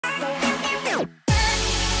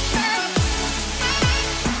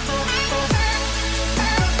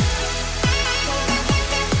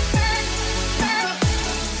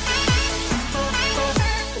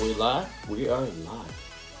We are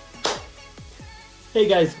live. Hey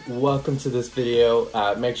guys, welcome to this video.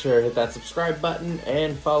 Make sure to hit that subscribe button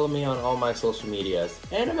and follow me on all my social medias.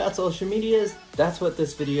 And about social medias, that's what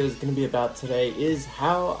this video is going to be about today, is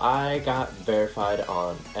how I got verified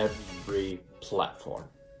on every platform.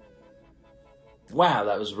 Wow,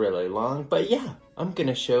 that was really long, but yeah, I'm going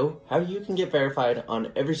to show how you can get verified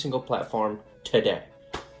on every single platform today.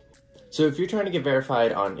 So if you're trying to get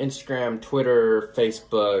verified on Instagram, Twitter,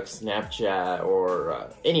 Facebook, Snapchat, or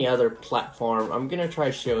any other platform, I'm going to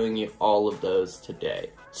try showing you all of those today.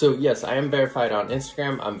 So yes, I am verified on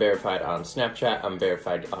Instagram, I'm verified on Snapchat, I'm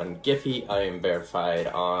verified on Giphy, I am verified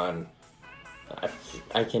on,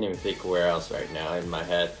 I can't even think where else right now in my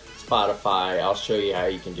head. Spotify. I'll show you how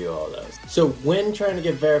you can do all those. So when trying to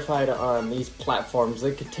get verified on these platforms,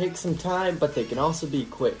 they could take some time, but they can also be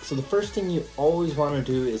quick. So the first thing you always want to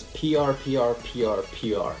do is PR.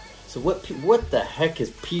 So what the heck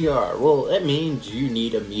is PR? Well, it means you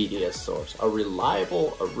need a media source, a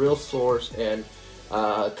reliable, a real source, and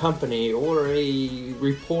a company or a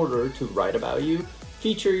reporter to write about you,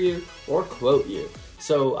 feature you, or quote you.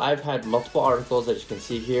 So I've had multiple articles, as you can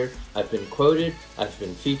see here. I've been quoted, I've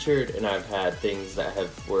been featured, and I've had things that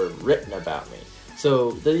were written about me. So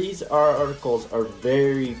these articles are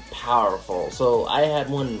very powerful. So I had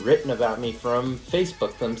one written about me from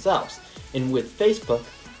Facebook themselves. And with Facebook,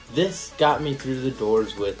 this got me through the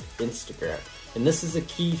doors with Instagram. And this is a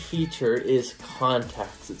key feature, is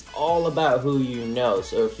contacts. It's all about who you know.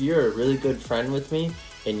 So if you're a really good friend with me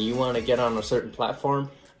and you want to get on a certain platform,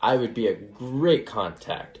 I would be a great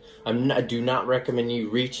contact. I do not recommend you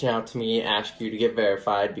reaching out to me and ask you to get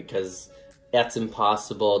verified, because that's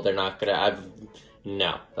impossible. They're not gonna,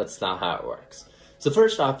 no, that's not how it works. So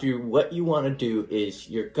first off, what you want to do is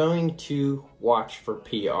you're going to watch for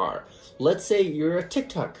PR. Let's say you're a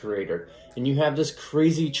TikTok creator and you have this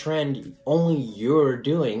crazy trend only you're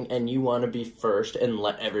doing and you want to be first and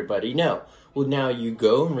let everybody know. Well, now you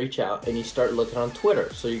go and reach out and you start looking on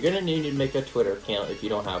Twitter. So you're going to need to make a Twitter account if you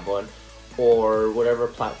don't have one, or whatever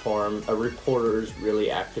platform a reporter is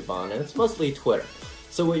really active on, and it's mostly Twitter.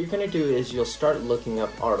 So what you're going to do is you'll start looking up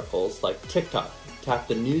articles like TikTok. Tap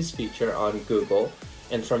the news feature on Google,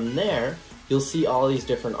 and from there, you'll see all these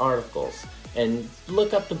different articles. And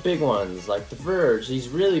look up the big ones like The Verge, these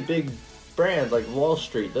really big brands like Wall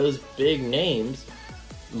Street, those big names.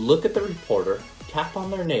 Look at the reporter, tap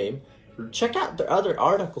on their name, check out their other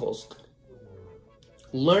articles,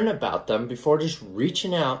 learn about them before just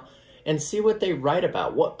reaching out, and see what they write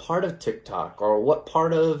about, what part of TikTok or what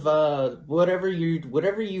part of whatever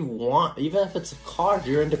you want. Even if it's a car,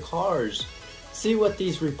 you're into cars, see what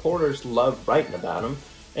these reporters love writing about them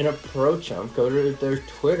and approach them. Go to their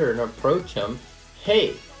Twitter and approach them.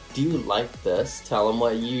 Hey, do you like this? Tell them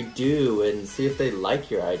what you do and see if they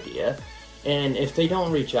like your idea. And if they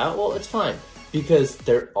don't reach out, well, it's fine, because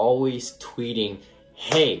they're always tweeting,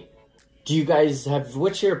 hey, do you guys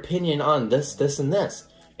what's your opinion on this, this, and this?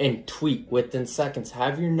 And tweet within seconds.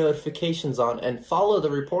 Have your notifications on and follow the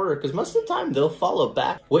reporter, because most of the time they'll follow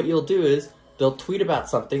back. What you'll do is they'll tweet about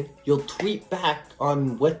something, you'll tweet back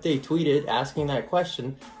on what they tweeted, asking that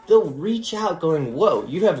question. They'll reach out going, whoa,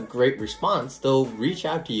 you have a great response. They'll reach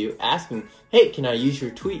out to you asking, hey, can I use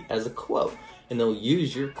your tweet as a quote? And they'll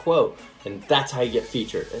use your quote, and that's how you get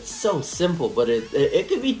featured. It's so simple, but it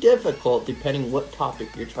can be difficult depending what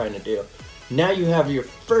topic you're trying to do. Now you have your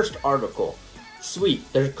first article.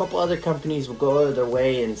 Sweet. There's a couple other companies will go out of their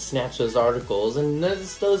way and snatch those articles, and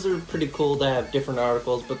those are pretty cool to have different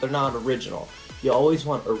articles, but they're not original. You always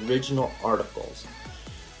want original articles.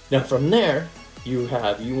 Now from there, you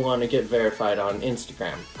want to get verified on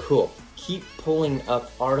Instagram. Cool. Keep pulling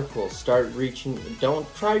up articles,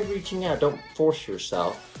 don't try reaching out, don't force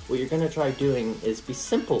yourself. What you're going to try doing is be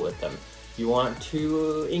simple with them. You want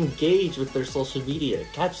to engage with their social media,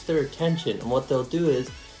 catch their attention, and what they'll do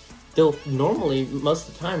is, they'll normally, most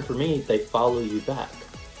of the time for me, they follow you back.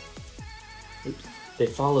 Oops. They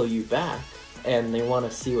follow you back, and they want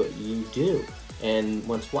to see what you do. And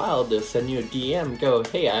once in a while, they'll send you a DM, go,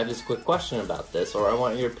 hey, I have this quick question about this, or I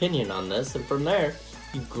want your opinion on this, and from there,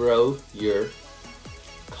 you grow your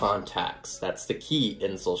contacts. That's the key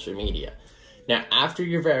in social media. Now, after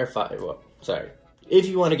you're verified, if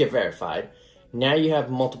you want to get verified, now you have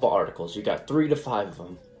multiple articles. You got 3 to 5 of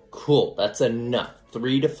them. Cool, that's enough.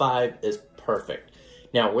 3 to 5 is perfect.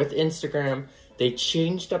 Now, with Instagram, they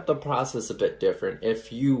changed up the process a bit different.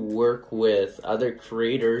 If you work with other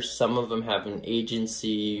creators, some of them have an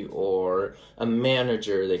agency or a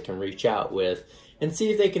manager they can reach out with and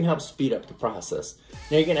see if they can help speed up the process.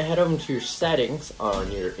 Now you're gonna head over to your settings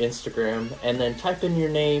on your Instagram and then type in your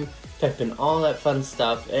name, type in all that fun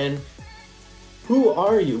stuff, and Who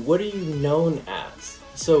are you? What are you known as?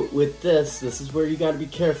 So with this is where you gotta be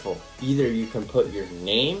careful. Either you can put your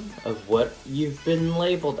name of what you've been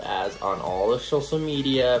labeled as on all the social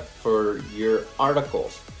media for your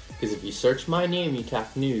articles. Because if you search my name, you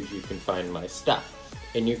tap news, you can find my stuff.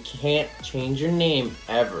 And you can't change your name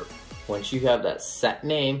ever. Once you have that set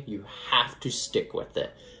name, you have to stick with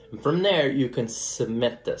it. And from there, you can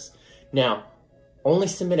submit this. Now, only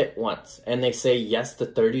submit it once. And they say, yes, the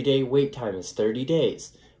 30-day wait time is 30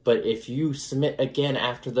 days. But if you submit again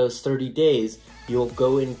after those 30 days, you'll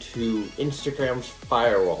go into Instagram's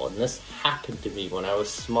firewall. And this happened to me when I was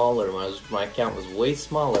smaller, my account was way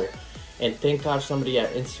smaller. And thank God somebody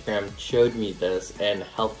at Instagram showed me this and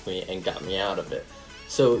helped me and got me out of it.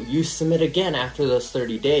 So you submit again after those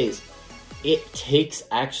 30 days. It takes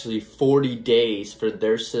actually 40 days for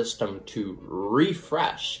their system to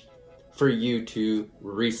refresh for you to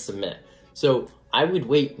resubmit. So I would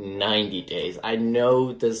wait 90 days. I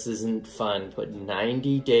know this isn't fun, but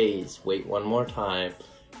 90 days, wait one more time,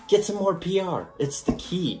 get some more PR. It's the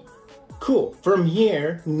key. Cool. From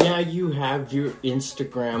here, now you have your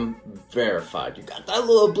Instagram verified. You got that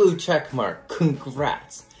little blue check mark.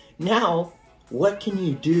 Congrats. Now, what can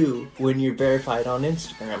you do when you're verified on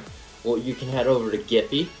Instagram? Well, you can head over to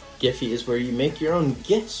Giphy. Giphy is where you make your own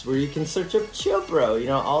GIFs, where you can search up Chill Bro. You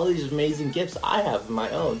know, all these amazing GIFs I have of my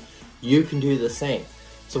own. You can do the same.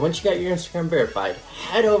 So once you got your Instagram verified,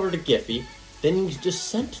 head over to Giphy. Then you just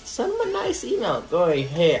send them a nice email going,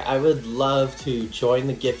 hey, I would love to join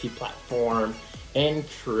the Giphy platform and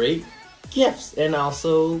create GIFs and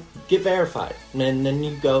also get verified. And then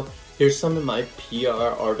you go, here's some of my PR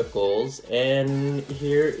articles and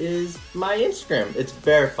here is my Instagram. It's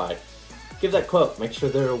verified. Give that quote, make sure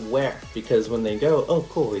they're aware, because when they go, oh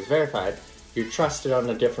cool, he's verified, you're trusted on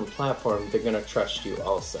a different platform, they're gonna trust you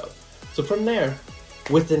also. So from there,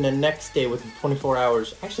 within the next day, within 24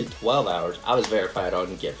 hours, actually 12 hours, I was verified on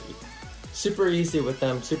Giphy. Super easy with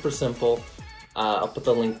them, super simple. I'll put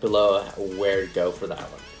the link below where to go for that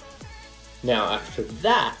one. Now after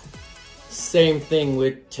that, same thing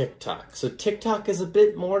with TikTok. So TikTok is a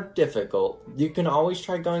bit more difficult. You can always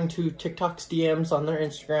try going to TikTok's DMs on their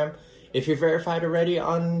Instagram. If you're verified already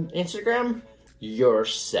on Instagram, you're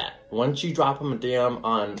set. Once you drop them a DM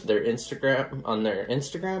on their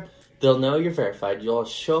Instagram, they'll know you're verified. You'll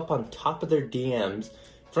show up on top of their DMs.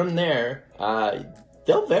 From there,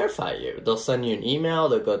 they'll verify you. They'll send you an email.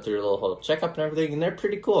 They'll go through a little whole checkup and everything, and they're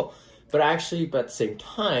pretty cool. But actually, at the same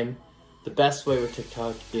time, the best way with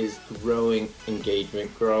TikTok is growing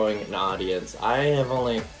engagement, growing an audience. I have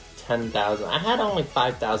only 10,000. I had only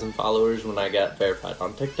 5,000 followers when I got verified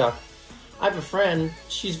on TikTok. I have a friend,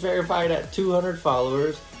 she's verified at 200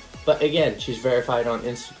 followers, but again, she's verified on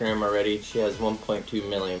Instagram already. She has 1.2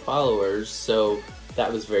 million followers, so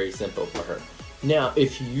that was very simple for her. Now,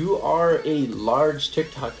 if you are a large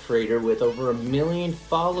TikTok creator with over 1 million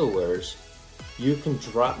followers, you can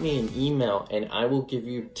drop me an email and I will give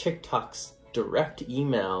you TikTok's direct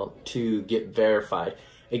email to get verified.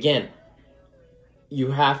 Again, you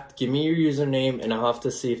have to give me your username and I'll have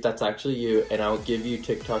to see if that's actually you, and I'll give you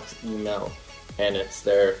TikTok's email, and it's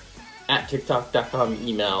their @tiktok.com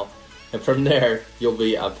email, and from there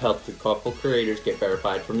I've helped a couple creators get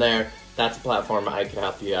verified. From there, that's a platform I could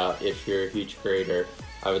help you out if you're a huge creator.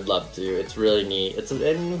 I would love to. It's really neat.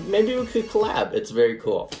 And maybe we could collab. It's very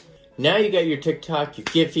cool. Now you got your TikTok, your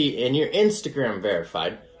Giphy, and your Instagram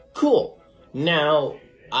verified. Cool. Now,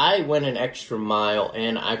 I went an extra mile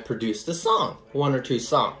and I produced a song, 1 or 2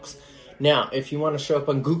 songs. Now, if you want to show up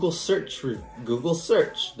on Google search,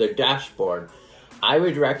 their dashboard, I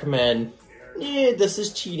would recommend, this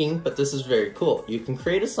is cheating, but this is very cool. You can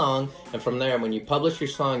create a song, and from there, when you publish your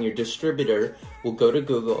song, your distributor will go to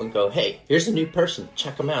Google and go, hey, here's a new person,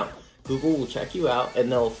 check them out. Google will check you out, and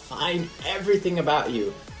they'll find everything about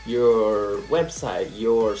you, your website,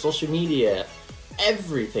 your social media,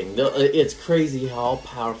 everything. It's crazy how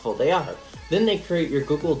powerful they are. Then they create your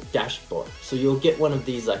Google dashboard. So you'll get one of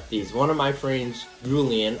these like these. One of my friends,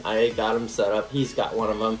 Julian, I got him set up. He's got one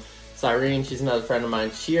of them. Cyrene, she's another friend of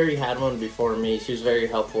mine. She already had one before me. She was very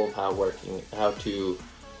helpful with how to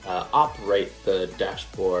operate the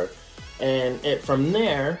dashboard. And from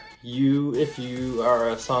there, if you are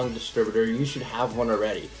a song distributor, you should have one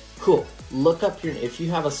already. Cool. Look up if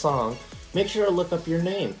you have a song, make sure to look up your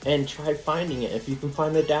name and try finding it. If you can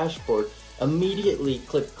find the dashboard, immediately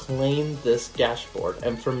click claim this dashboard,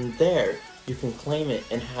 and from there you can claim it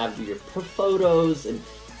and have your photos and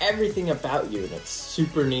everything about you, and it's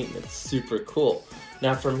super neat and it's super cool.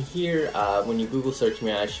 Now from here, when you Google search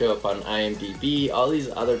me, I show up on IMDb, all these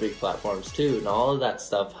other big platforms too, and all of that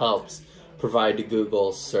stuff helps. provide to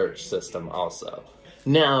Google's search system also.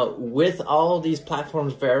 Now, with all these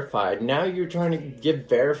platforms verified, now you're trying to get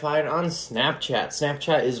verified on Snapchat.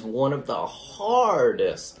 Snapchat is one of the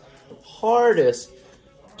hardest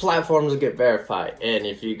platforms to get verified. And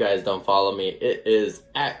if you guys don't follow me, it is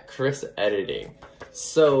at ChrisEditing.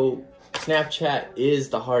 So Snapchat is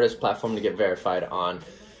the hardest platform to get verified on.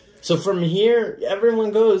 So from here, everyone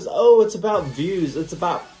goes, oh, it's about views, it's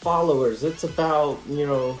about followers, it's about,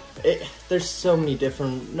 there's so many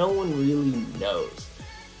different, no one really knows.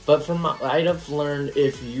 But from what I've learned,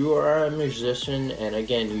 if you are a musician, and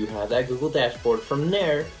again, you have that Google dashboard, from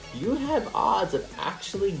there, you have odds of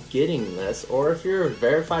actually getting this. Or if you're a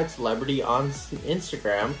verified celebrity on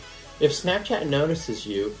Instagram, if Snapchat notices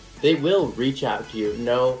you, they will reach out to you.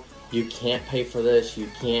 No, you can't pay for this, you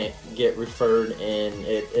can't get referred in,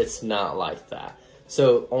 it's not like that.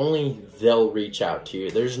 So only they'll reach out to you.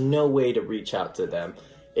 There's no way to reach out to them.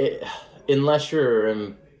 Unless you're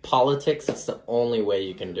in politics, it's the only way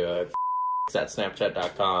you can do it. It's at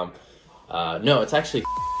snapchat.com. No, it's actually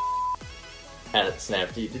at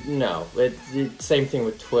Snapchat. No, it's same thing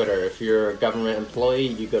with Twitter. If you're a government employee,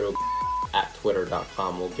 you go to at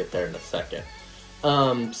twitter.com. We'll get there in a second.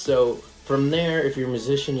 So from there, if you're a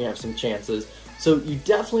musician, you have some chances. So you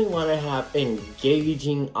definitely want to have an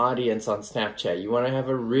engaging audience on Snapchat. You want to have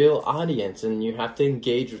a real audience, and you have to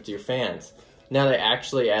engage with your fans. Now they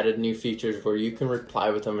actually added new features where you can reply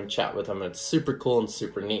with them and chat with them, and it's super cool and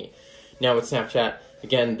super neat. Now with Snapchat,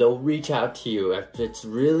 again, they'll reach out to you. If it's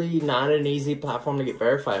really not an easy platform to get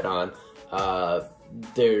verified on,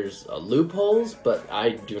 there's loopholes, but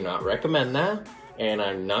I do not recommend that. And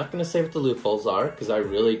I'm not going to say what the loopholes are because I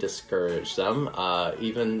really discourage them.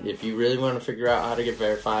 Even if you really want to figure out how to get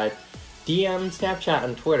verified, DM Snapchat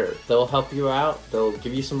and Twitter. They'll help you out. They'll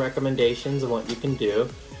give you some recommendations on what you can do.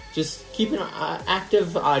 Just keep an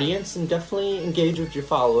active audience and definitely engage with your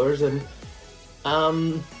followers. And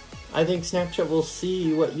I think Snapchat will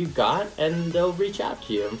see what you got and they'll reach out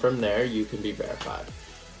to you. And from there, you can be verified.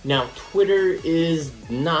 Now, Twitter is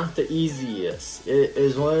not the easiest. It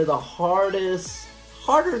is one of the hardest,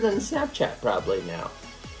 harder than Snapchat probably now.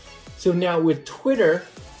 So now with Twitter,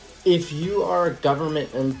 if you are a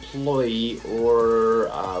government employee or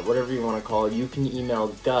whatever you want to call it, you can email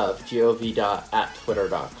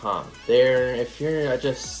gov@twitter.com. There, if you're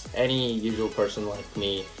just any usual person like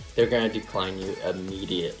me, they're going to decline you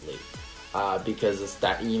immediately because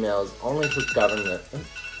that email is only for government.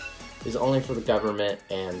 Is only for the government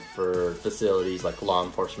and for facilities like law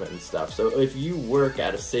enforcement and stuff. So if you work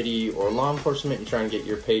at a city or law enforcement and trying to get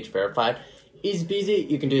your page verified, easy peasy,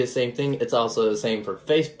 you can do the same thing. It's also the same for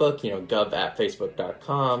Facebook,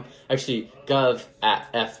 gov@facebook.com. Actually,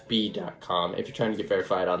 gov@fb.com if you're trying to get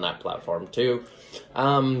verified on that platform too.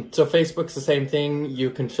 So Facebook's the same thing. You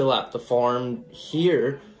can fill out the form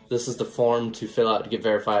here. This is the form to fill out to get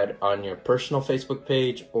verified on your personal Facebook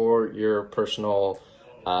page or your personal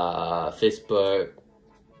Facebook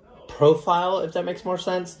profile, if that makes more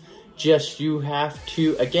sense. Just you have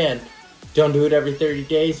to, again, don't do it every 30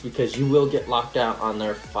 days because you will get locked out on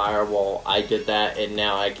their firewall. I did that and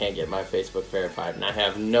now I can't get my Facebook verified and I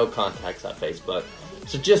have no contacts at Facebook.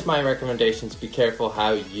 So just my recommendations, be careful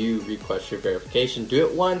how you request your verification. Do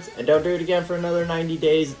it once and don't do it again for another 90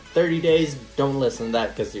 days, 30 days. Don't listen to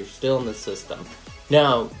that because you're still in the system.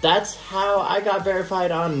 Now, that's how I got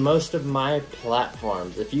verified on most of my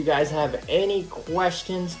platforms. If you guys have any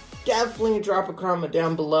questions, definitely drop a comment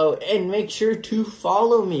down below and make sure to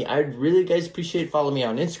follow me. I'd really guys appreciate follow me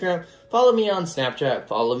on Instagram, follow me on Snapchat,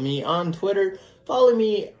 follow me on Twitter, follow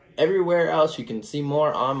me everywhere else. You can see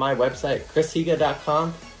more on my website,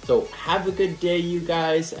 ChrisHiga.com. So have a good day, you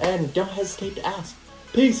guys, and don't hesitate to ask.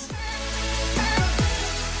 Peace!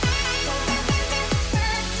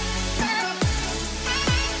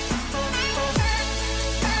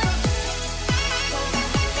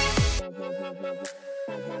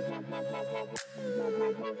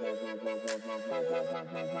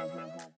 Bye.